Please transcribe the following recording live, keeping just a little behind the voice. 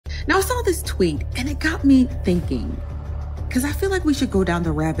Now, I saw this tweet and it got me thinking, because I feel like we should go down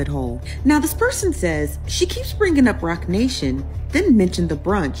the rabbit hole. Now, this person says she keeps bringing up Roc Nation, then mentioned the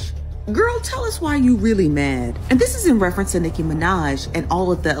brunch. Girl, tell us why you really mad. And this is in reference to Nicki Minaj and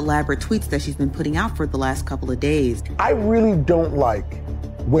all of the elaborate tweets that she's been putting out for the last couple of days. I really don't like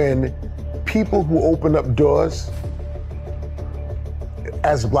when people who open up doors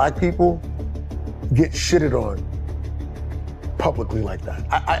as black people get shitted on publicly like that.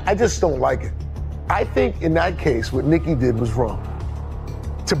 I just don't like it. I think in that case, what Nicki did was wrong.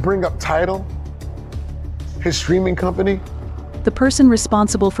 To bring up Tidal, his streaming company. The person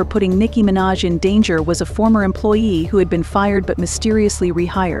responsible for putting Nicki Minaj in danger was a former employee who had been fired but mysteriously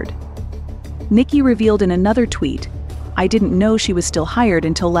rehired. Nicki revealed in another tweet, "I didn't know she was still hired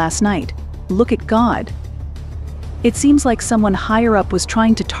until last night. Look at God." It seems like someone higher up was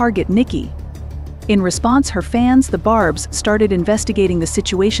trying to target Nicki. In response, her fans, the Barbs, started investigating the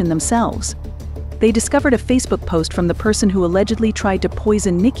situation themselves. They discovered a Facebook post from the person who allegedly tried to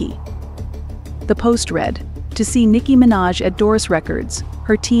poison Nicki. The post read, "To see Nicki Minaj at Doris Records,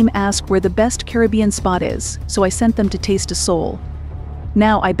 her team asked where the best Caribbean spot is, so I sent them to Taste a Soul.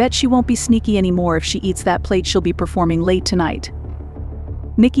 Now I bet she won't be sneaky anymore. If she eats that plate, she'll be performing late tonight."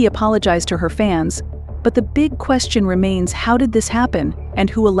 Nicki apologized to her fans, but the big question remains, how did this happen and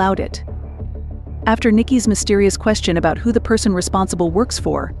who allowed it? After Nicki's mysterious question about who the person responsible works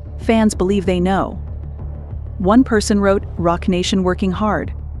for, fans believe they know. One person wrote, "Roc Nation working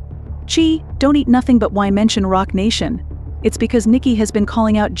hard. Gee, don't eat nothing but why mention Roc Nation? It's because Nicki has been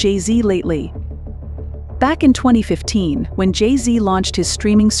calling out Jay-Z lately." Back in 2015, when Jay-Z launched his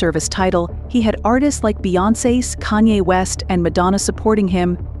streaming service Tidal, he had artists like Beyoncé, Kanye West, and Madonna supporting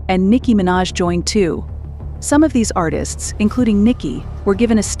him, and Nicki Minaj joined too. Some of these artists, including Nicki, were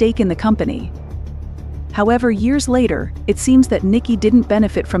given a stake in the company. However, years later, it seems that Nicki didn't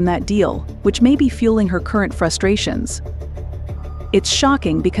benefit from that deal, which may be fueling her current frustrations. It's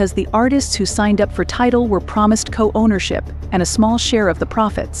shocking because the artists who signed up for Tidal were promised co-ownership and a small share of the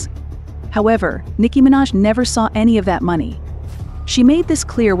profits. However, Nicki Minaj never saw any of that money. She made this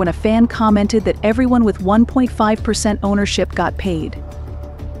clear when a fan commented that everyone with 1.5% ownership got paid.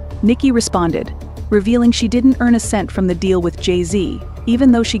 Nicki responded, revealing she didn't earn a cent from the deal with Jay-Z,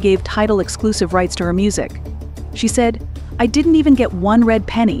 even though she gave Tidal exclusive rights to her music. She said, "I didn't even get one red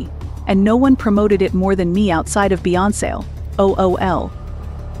penny, and no one promoted it more than me outside of Beyoncé. OOL."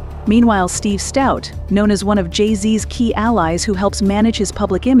 Meanwhile, Steve Stoute, known as one of Jay-Z's key allies who helps manage his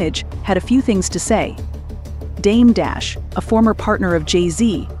public image, had a few things to say. Dame Dash, a former partner of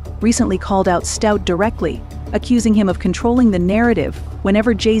Jay-Z, recently called out Stoute directly, accusing him of controlling the narrative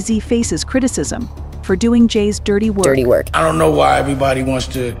whenever Jay-Z faces criticism for doing Jay's dirty work. I don't know why everybody wants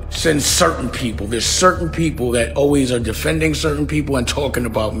to send certain people. There's certain people that always are defending certain people and talking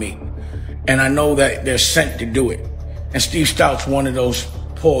about me. And I know that they're sent to do it. And Steve Stoute's one of those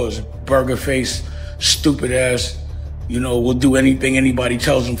pause, burger face, stupid ass, will do anything anybody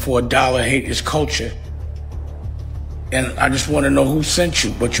tells him for $1, hate his culture. And I just want to know who sent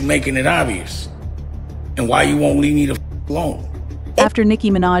you, but you're making it obvious. And why you won't leave me the alone. After Nicki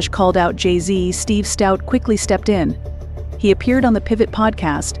Minaj called out Jay-Z, Steve Stoute quickly stepped in. He appeared on the Pivot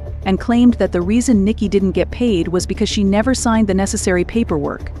podcast and claimed that the reason Nicki didn't get paid was because she never signed the necessary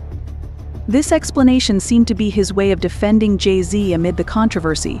paperwork. This explanation seemed to be his way of defending Jay-Z amid the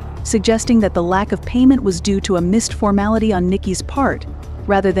controversy, suggesting that the lack of payment was due to a missed formality on Nicki's part,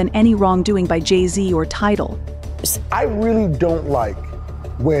 rather than any wrongdoing by Jay-Z or Tidal. I really don't like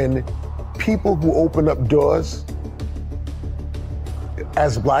when people who open up doors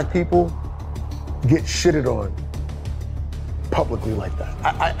as black people get shitted on publicly like that.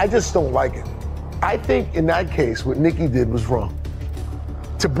 I just don't like it. I think in that case, what Nicki did was wrong.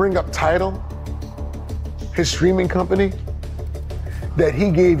 To bring up Tidal, his streaming company, that he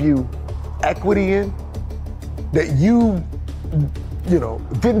gave you equity in, that you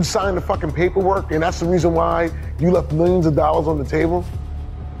didn't sign the fucking paperwork, and that's the reason why you left millions of dollars on the table.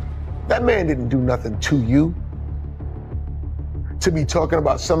 That man didn't do nothing to you. To be talking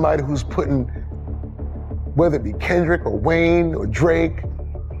about somebody who's putting, whether it be Kendrick or Wayne or Drake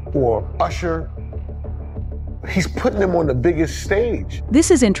or Usher, he's putting them on the biggest stage.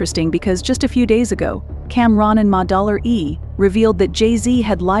 This is interesting because just a few days ago, Cam'ron and $E revealed that Jay-Z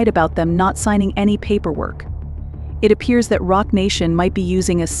had lied about them not signing any paperwork. It appears that Roc Nation might be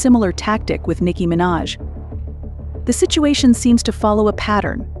using a similar tactic with Nicki Minaj. The situation seems to follow a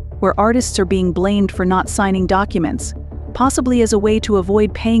pattern, where artists are being blamed for not signing documents, possibly as a way to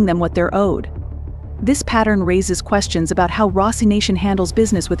avoid paying them what they're owed. This pattern raises questions about how Roc Nation handles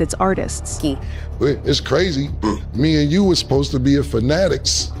business with its artists. It's crazy. Me and you were supposed to be a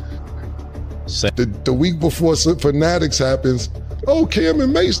Fanatics The week before Fanatics happens, oh, Cam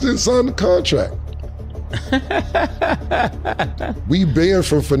and Mace didn't sign the contract. We banned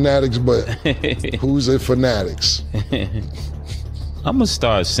from Fanatics, but who's at Fanatics? I'm gonna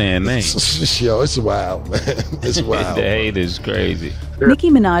start saying names. Yo, it's wild, man. It's wild. The hate is crazy. Nicki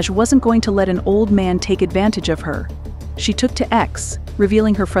Minaj wasn't going to let an old man take advantage of her. She took to X,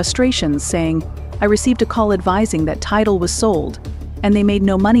 revealing her frustrations, saying, "I received a call advising that Tidal was sold, and they made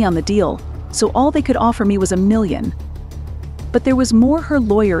no money on the deal, so all they could offer me was $1 million. But there was more. Her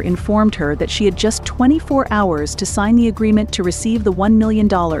lawyer informed her that she had just 24 hours to sign the agreement to receive the $1 million,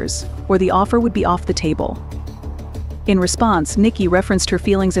 or the offer would be off the table. In response, Nicki referenced her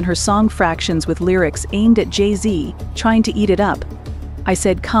feelings in her song Fractions with lyrics aimed at Jay-Z, trying to eat it up. "I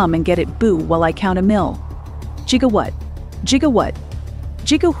said come and get it, boo, while I count $1 million. Jigga what? Jigga what?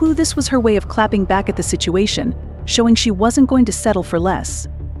 Jigga who?" This was her way of clapping back at the situation, showing she wasn't going to settle for less.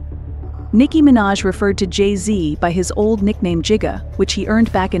 Nicki Minaj referred to Jay-Z by his old nickname Jigga, which he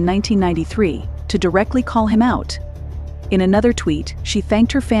earned back in 1993, to directly call him out. In another tweet, she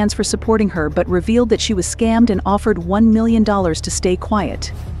thanked her fans for supporting her but revealed that she was scammed and offered $1 million to stay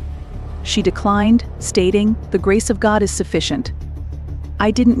quiet. She declined, stating, "The grace of God is sufficient.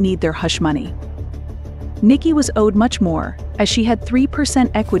 I didn't need their hush money." Nicki was owed much more, as she had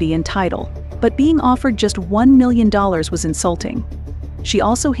 3% equity in Tidal, but being offered just $1 million was insulting. She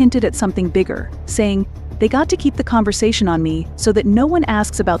also hinted at something bigger, saying, "They got to keep the conversation on me so that no one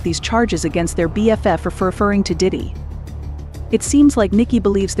asks about these charges against their BFF," for referring to Diddy. It seems like Nicki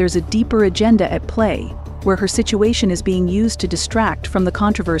believes there's a deeper agenda at play, where her situation is being used to distract from the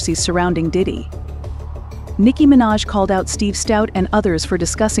controversies surrounding Diddy. Nicki Minaj called out Steve Stout and others for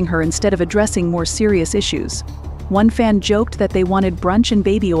discussing her instead of addressing more serious issues. One fan joked that they wanted brunch and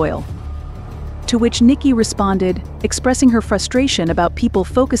baby oil, to which Nicki responded, expressing her frustration about people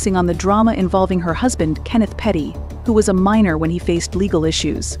focusing on the drama involving her husband, Kenneth Petty, who was a minor when he faced legal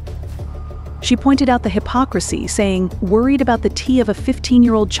issues. She pointed out the hypocrisy, saying, "Worried about the tea of a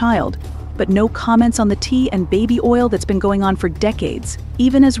 15-year-old child, but no comments on the tea and baby oil that's been going on for decades,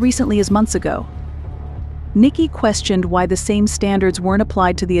 even as recently as months ago." Nicki questioned why the same standards weren't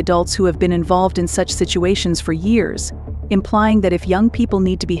applied to the adults who have been involved in such situations for years, implying that if young people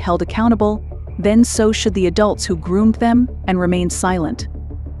need to be held accountable, then so should the adults who groomed them and remained silent.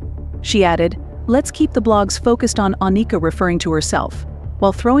 She added, "Let's keep the blogs focused on Anika," referring to herself,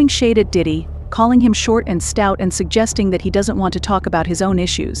 while throwing shade at Diddy, calling him short and stout and suggesting that he doesn't want to talk about his own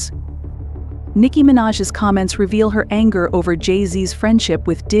issues. Nicki Minaj's comments reveal her anger over Jay-Z's friendship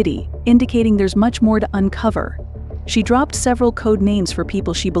with Diddy, indicating there's much more to uncover. She dropped several code names for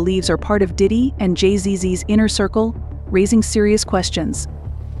people she believes are part of Diddy and Jay-Z's inner circle, raising serious questions.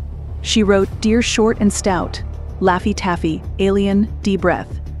 She wrote, "Dear Short and Stout, Laffy Taffy, Alien,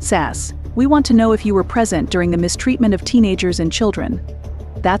 D-Breath, Sass, we want to know if you were present during the mistreatment of teenagers and children.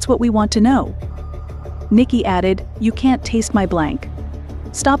 That's what we want to know." Nicki added, "You can't taste my blank.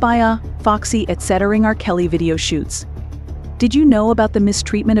 Stop Aya, Foxy, etc. R. Kelly video shoots. Did you know about the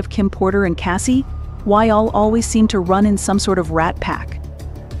mistreatment of Kim Porter and Cassie? Why all always seem to run in some sort of rat pack?"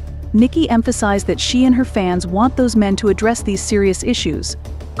 Nicki emphasized that she and her fans want those men to address these serious issues,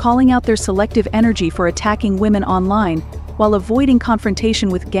 calling out their selective energy for attacking women online while avoiding confrontation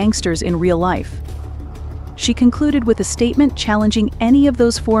with gangsters in real life. She concluded with a statement challenging any of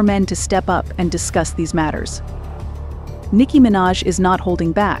those four men to step up and discuss these matters. Nicki Minaj is not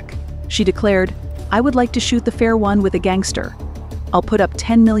holding back. She declared, "I would like to shoot the fair one with a gangster. I'll put up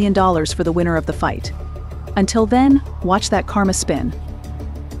 $10 million for the winner of the fight. Until then, watch that karma spin."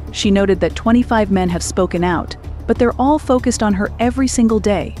 She noted that 25 men have spoken out, but they're all focused on her every single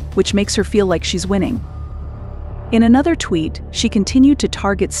day, which makes her feel like she's winning. In another tweet, she continued to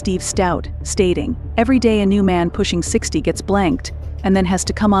target Steve Stout, stating, "Every day a new man pushing 60 gets blanked, and then has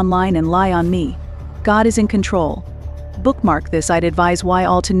to come online and lie on me. God is in control. Bookmark this. I'd advise why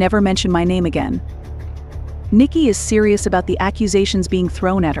all to never mention my name again." Nicki is serious about the accusations being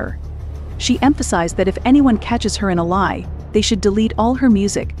thrown at her. She emphasized that if anyone catches her in a lie, they should delete all her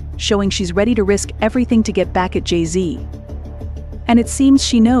music, showing she's ready to risk everything to get back at Jay-Z. And it seems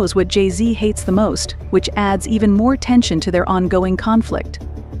she knows what Jay-Z hates the most, which adds even more tension to their ongoing conflict.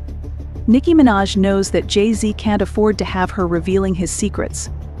 Nicki Minaj knows that Jay-Z can't afford to have her revealing his secrets,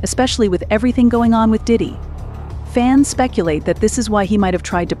 especially with everything going on with Diddy. Fans speculate that this is why he might have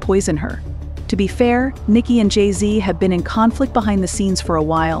tried to poison her. To be fair, Nicki and Jay-Z have been in conflict behind the scenes for a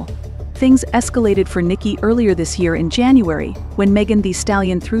while. Things escalated for Nicki earlier this year in January, when Megan Thee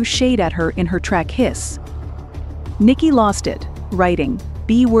Stallion threw shade at her in her track Hiss. Nicki lost it, writing,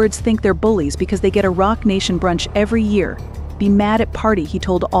 "B-words think they're bullies because they get a Rock Nation brunch every year. Be mad at party he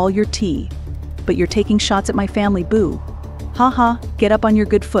told all your tea. but you're taking shots at my family, boo. Haha, get up on your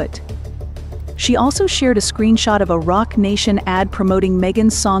good foot. She also shared a screenshot of a Roc Nation ad promoting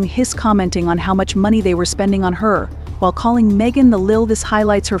Megan's song Hiss, commenting on how much money they were spending on her, while calling Megan the Lil. This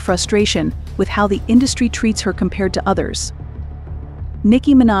highlights her frustration with how the industry treats her compared to others.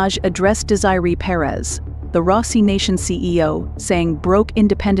 Nicki Minaj addressed Desiree Perez, the Roc Nation CEO, saying, "Broke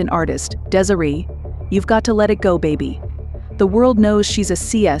independent artist, Desiree, you've got to let it go, baby. The world knows she's a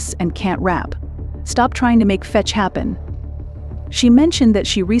CS and can't rap. Stop trying to make fetch happen." She mentioned that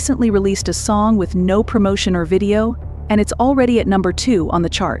she recently released a song with no promotion or video, and it's already at #2 on the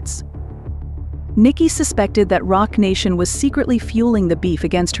charts. Nicki suspected that Roc Nation was secretly fueling the beef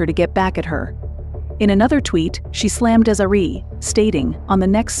against her to get back at her. In another tweet, she slammed Desiree, stating, "On the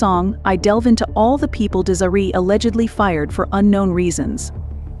next song, I delve into all the people Desiree allegedly fired for unknown reasons."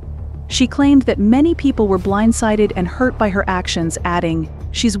 She claimed that many people were blindsided and hurt by her actions, adding,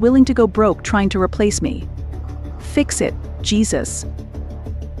 "She's willing to go broke trying to replace me. Fix it, Jesus."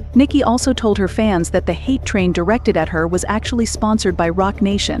 Nicki also told her fans that the hate train directed at her was actually sponsored by Roc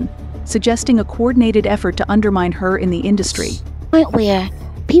Nation, suggesting a coordinated effort to undermine her in the industry. Where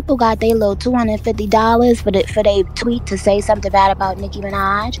people got their little $250 for they tweet to say something bad about Nicki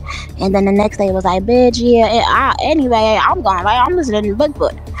Minaj, and then the next day it was like, "Bitch, yeah, anyway, I'm gone, right? I'm listening to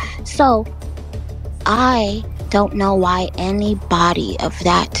Bigfoot." So I don't know why anybody of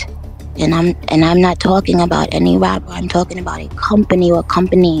that, and I'm not talking about any rapper, I'm talking about a company or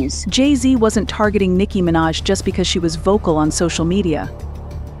companies. Jay-Z wasn't targeting Nicki Minaj just because she was vocal on social media.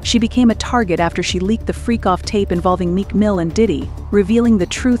 She became a target after she leaked the freak-off tape involving Meek Mill and Diddy, revealing the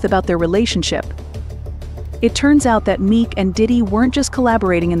truth about their relationship. It turns out that Meek and Diddy weren't just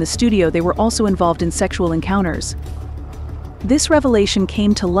collaborating in the studio, they were also involved in sexual encounters. This revelation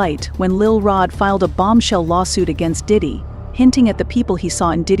came to light when Lil Rod filed a bombshell lawsuit against Diddy, hinting at the people he saw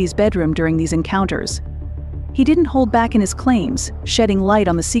in Diddy's bedroom during these encounters. He didn't hold back in his claims, shedding light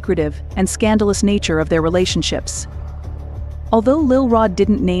on the secretive and scandalous nature of their relationships. Although Lil Rod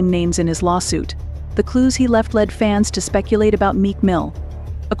didn't name names in his lawsuit, the clues he left led fans to speculate about Meek Mill.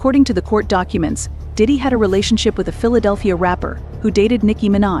 According to the court documents, Diddy had a relationship with a Philadelphia rapper who dated Nicki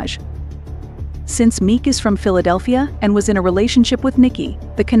Minaj. Since Meek is from Philadelphia and was in a relationship with Nicki,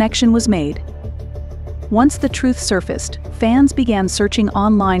 the connection was made. Once the truth surfaced, fans began searching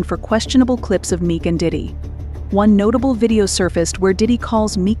online for questionable clips of Meek and Diddy. One notable video surfaced where Diddy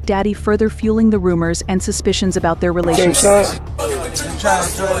calls Meek daddy, further fueling the rumors and suspicions about their relationship.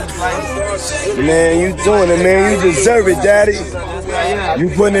 Man, you doing it, man. You deserve it, daddy. You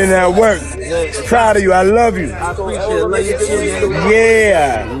putting in that work. Proud of you. I love you.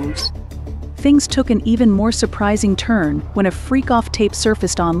 Yeah. Things took an even more surprising turn when a freak-off tape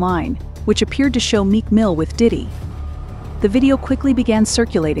surfaced online, which appeared to show Meek Mill with Diddy. The video quickly began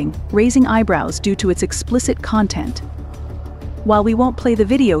circulating, raising eyebrows due to its explicit content. While we won't play the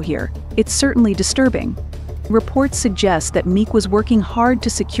video here, it's certainly disturbing. Reports suggest that Meek was working hard to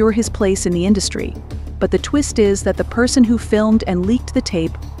secure his place in the industry, but the twist is that the person who filmed and leaked the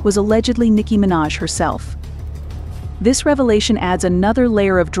tape was allegedly Nicki Minaj herself. This revelation adds another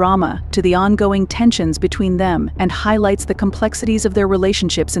layer of drama to the ongoing tensions between them and highlights the complexities of their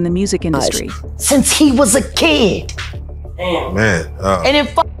relationships in the music industry. Since he was a kid. Man. And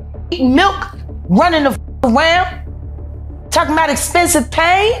then milk running around, talking about expensive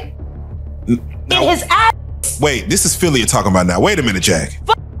pain in his ass. Wait, this is Philly you're talking about now. Wait a minute, Jack.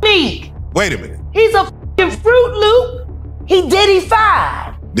 Me. Wait a minute. He's a Fruit Loop. He Diddy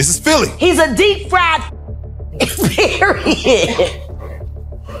fried. This is Philly. He's a deep fried. Period.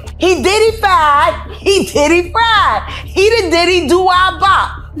 He Diddy fried. He Diddy fried. He the Diddy do our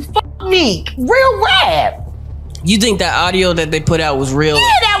bop. Fuck me. Real rap. You think that audio that they put out was real?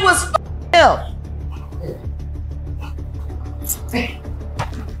 Yeah, that was him.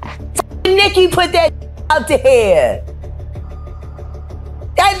 Nicki put that out there.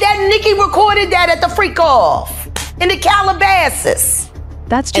 That Nicki recorded that at the freak off in the Calabasas.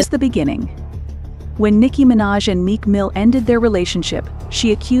 That's just the beginning. When Nicki Minaj and Meek Mill ended their relationship,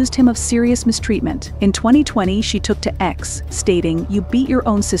 she accused him of serious mistreatment. In 2020, she took to X, stating, "You beat your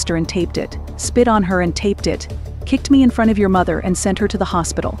own sister and taped it, spit on her and taped it, kicked me in front of your mother and sent her to the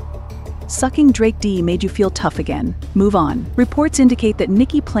hospital. Sucking Drake D made you feel tough again. Move on." Reports indicate that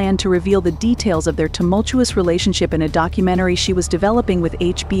Nicki planned to reveal the details of their tumultuous relationship in a documentary she was developing with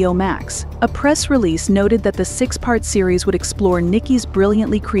HBO Max. A press release noted that the 6-part series would explore Nicki's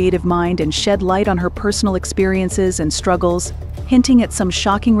brilliantly creative mind and shed light on her personal experiences and struggles, hinting at some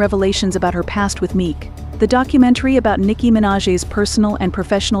shocking revelations about her past with Meek. The documentary about Nicki Minaj's personal and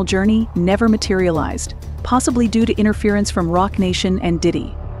professional journey never materialized, possibly due to interference from Roc Nation and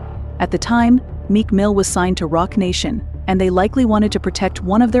Diddy. At the time, Meek Mill was signed to Roc Nation, and they likely wanted to protect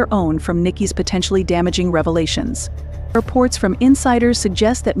one of their own from Nicki's potentially damaging revelations. Reports from insiders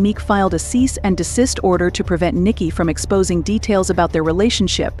suggest that Meek filed a cease and desist order to prevent Nicki from exposing details about their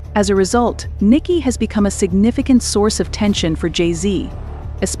relationship. As a result, Nicki has become a significant source of tension for Jay-Z,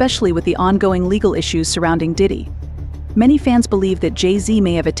 especially with the ongoing legal issues surrounding Diddy. Many fans believe that Jay-Z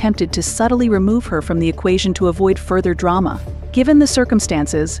may have attempted to subtly remove her from the equation to avoid further drama. Given the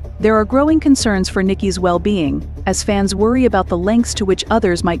circumstances, there are growing concerns for Nicki's well-being, as fans worry about the lengths to which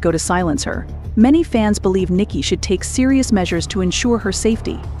others might go to silence her. Many fans believe Nicki should take serious measures to ensure her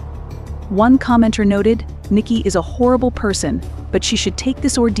safety. One commenter noted, "Nicki is a horrible person, but she should take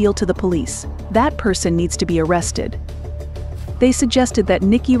this ordeal to the police. That person needs to be arrested." They suggested that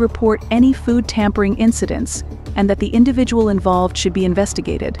Nicki report any food tampering incidents, and that the individual involved should be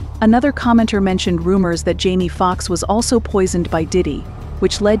investigated. Another commenter mentioned rumors that Jamie Foxx was also poisoned by Diddy,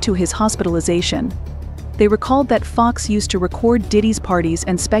 which led to his hospitalization. They recalled that Foxx used to record Diddy's parties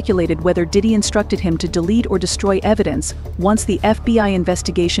and speculated whether Diddy instructed him to delete or destroy evidence once the FBI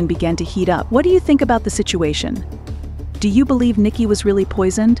investigation began to heat up. What do you think about the situation? Do you believe Nicki was really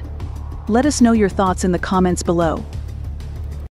poisoned? Let us know your thoughts in the comments below.